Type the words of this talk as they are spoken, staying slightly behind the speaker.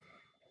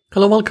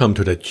Hello, welcome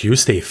to the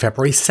Tuesday,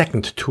 February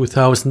 2nd,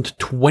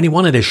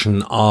 2021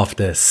 edition of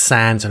the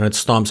SANS and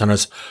Storm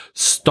Center's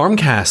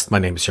StormCast. My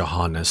name is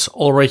Johannes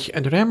Ulrich,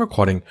 and today I'm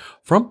recording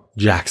from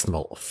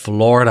Jacksonville,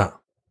 Florida.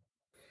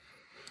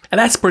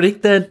 And as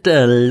predicted,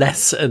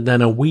 less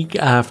than a week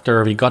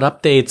after we got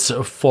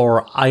updates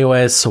for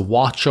iOS,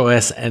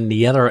 watchOS, and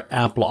the other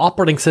Apple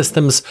operating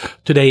systems,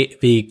 today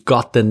we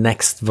got the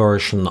next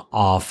version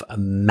of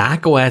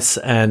macOS,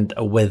 and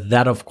with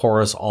that, of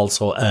course,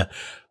 also a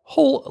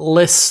whole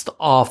list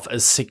of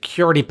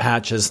security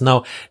patches.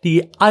 Now,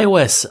 the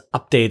iOS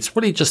updates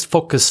really just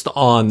focused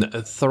on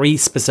three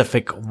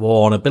specific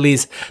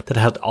vulnerabilities that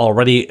had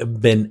already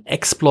been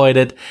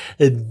exploited.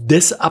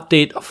 This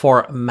update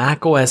for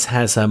macOS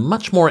has a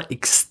much more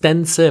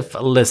extensive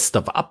list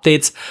of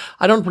updates.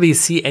 I don't really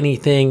see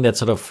anything that's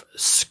sort of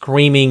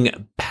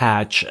screaming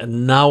patch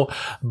now,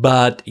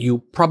 but you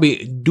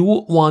probably do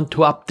want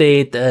to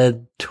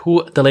update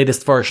to the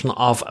latest version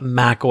of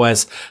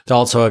macOS. There are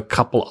also a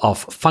couple of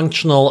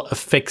functional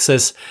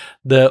fixes.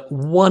 The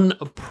one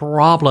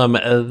problem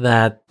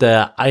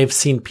that I've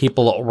seen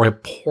people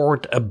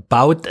report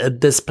about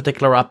this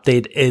particular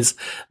update is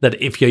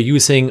that if you're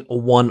using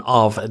one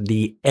of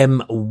the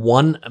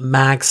M1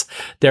 Macs,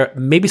 there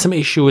may be some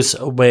issues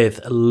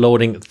with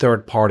loading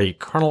third-party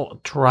kernel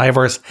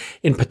drivers,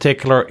 in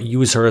particular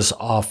users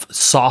of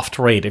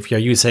SoftRate. If you're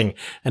using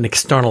an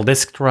external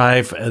disk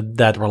drive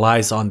that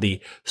relies on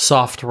the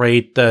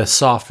SoftRate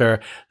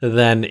software,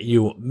 then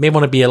you may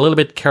want to be a little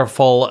bit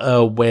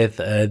careful with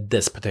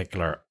this particular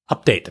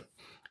update.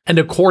 And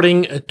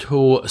according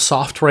to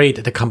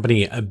SoftRate, the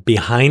company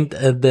behind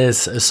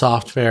this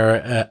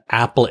software,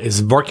 Apple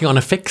is working on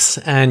a fix,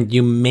 and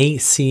you may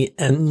see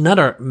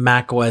another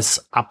macOS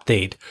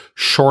update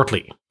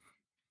shortly.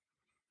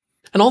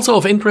 And also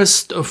of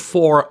interest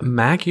for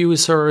Mac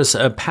users,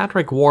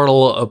 Patrick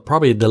Wardle,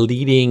 probably the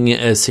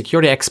leading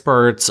security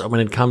experts when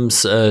it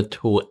comes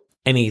to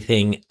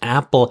anything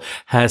Apple,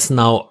 has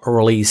now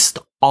released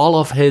all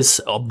of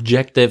his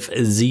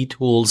Objective-Z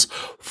tools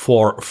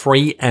for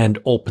free and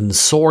open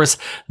source.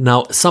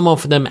 Now, some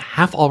of them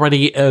have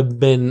already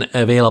been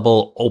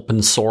available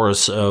open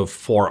source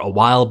for a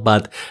while,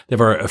 but there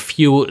were a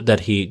few that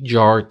he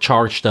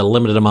charged a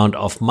limited amount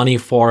of money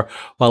for.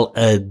 Well,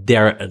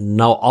 they're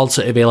now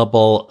also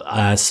available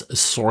as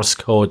source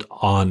code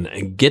on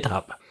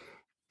GitHub.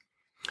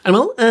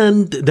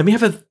 And then we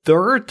have a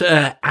third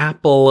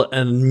Apple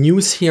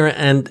news here,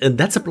 and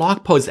that's a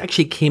blog post. It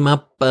actually came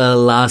up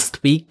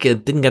last week.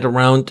 Didn't get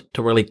around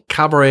to really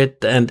cover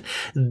it, and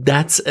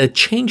that's a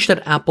change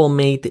that Apple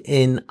made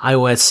in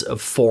iOS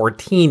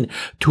 14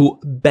 to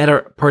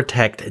better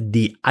protect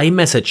the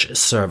iMessage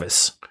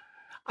service.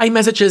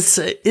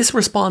 iMessages is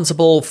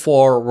responsible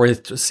for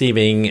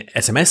receiving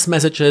SMS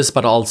messages,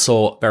 but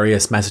also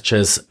various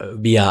messages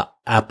via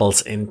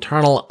Apple's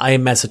internal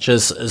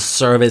iMessages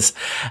service,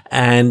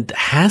 and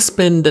has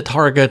been the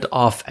target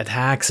of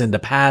attacks in the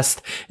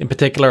past. In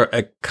particular,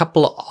 a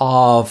couple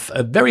of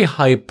very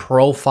high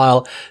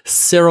profile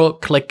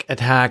zero-click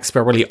attacks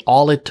where really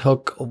all it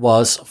took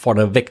was for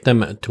the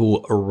victim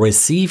to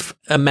receive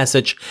a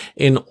message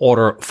in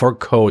order for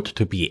code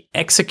to be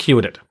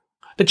executed.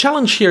 The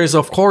challenge here is,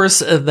 of course,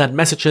 that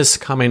messages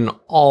come in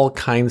all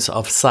kinds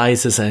of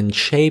sizes and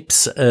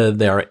shapes.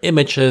 There are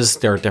images,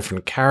 there are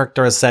different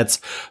character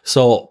sets,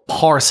 so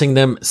parsing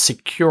them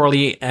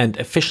securely and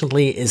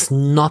efficiently is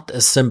not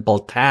a simple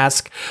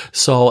task.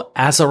 So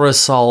as a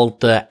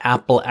result,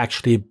 Apple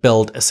actually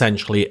built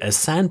essentially a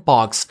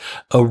sandbox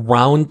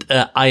around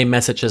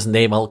iMessages, and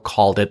they will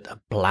call it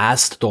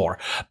Blastdoor.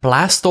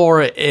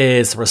 Blastdoor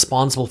is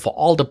responsible for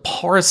all the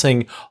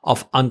parsing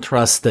of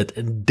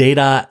untrusted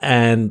data,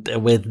 and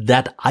with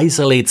that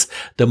isolates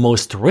the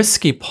most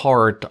risky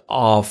part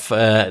of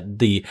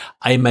the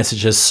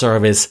iMessages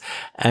service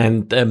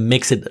and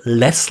makes it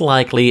less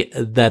likely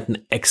that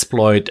an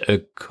exploit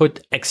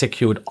could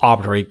execute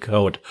arbitrary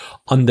code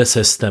on the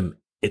system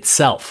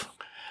itself.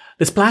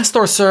 This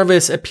Blastdoor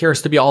service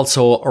appears to be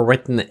also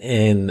written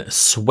in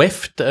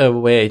Swift,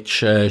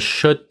 which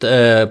should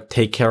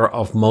take care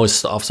of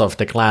most of sort of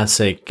the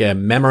classic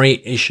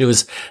memory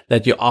issues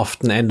that you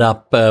often end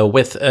up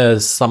with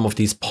some of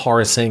these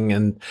parsing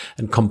and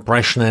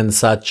compression and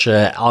such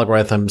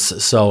algorithms.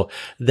 So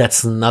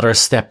that's another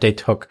step they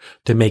took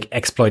to make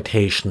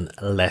exploitation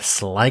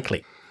less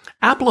likely.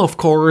 Apple, of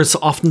course,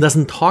 often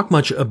doesn't talk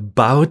much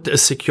about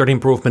security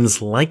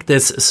improvements like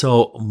this,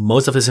 so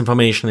most of this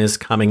information is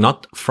coming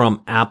not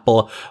from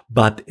Apple,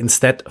 but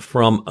instead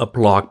from a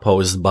blog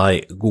post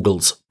by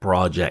Google's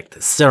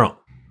Project Zero.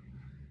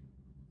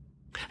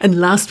 And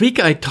last week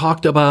I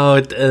talked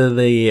about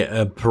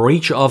the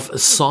breach of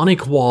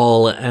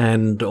SonicWall,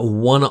 and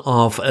one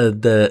of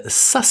the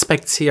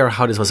suspects here,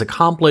 how this was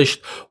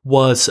accomplished,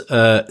 was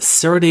a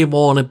zero-day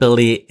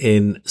vulnerability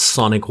in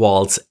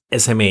SonicWall's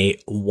SMA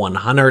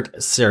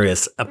 100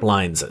 series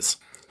appliances.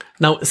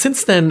 Now,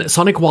 since then,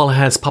 SonicWall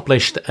has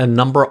published a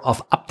number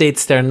of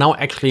updates. They're now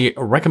actually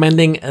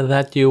recommending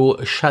that you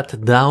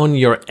shut down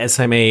your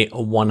SMA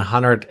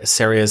 100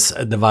 series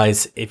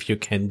device if you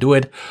can do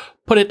it.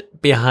 put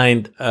it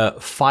behind a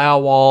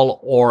firewall,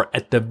 or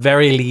at the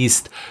very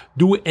least,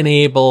 do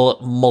enable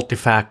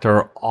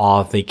multi-factor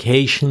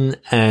authentication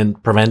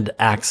and prevent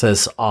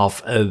access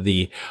of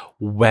the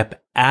web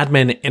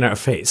admin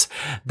interface.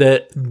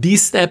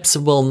 These steps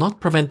will not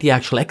prevent the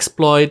actual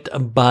exploit,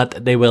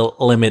 but they will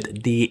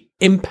limit the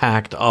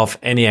impact of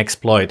any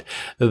exploit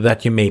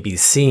that you may be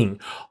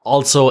seeing.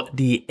 Also,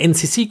 the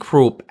NCC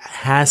group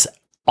has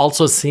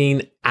also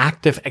seen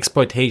active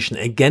exploitation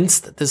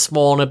against this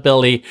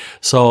vulnerability,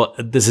 so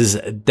this is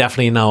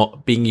definitely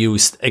now being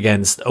used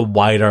against a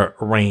wider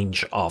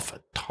range of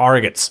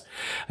targets.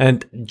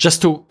 And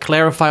just to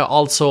clarify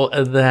also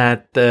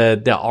that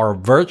there are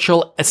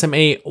virtual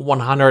SMA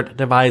 100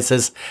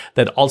 devices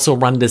that also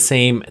run the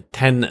same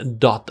 10.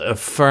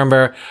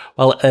 Firmware.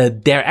 Well,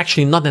 they're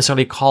actually not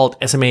necessarily called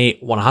SMA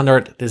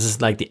 100. This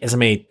is like the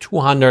SMA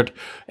 200,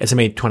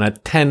 SMA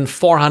 210,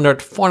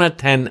 400,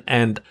 410,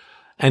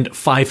 and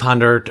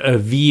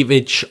 500V,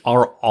 which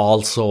are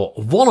also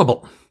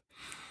vulnerable.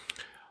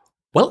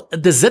 Well,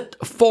 that's it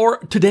for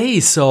today.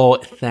 So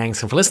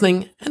thanks for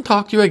listening, and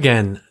talk to you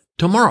again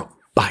tomorrow.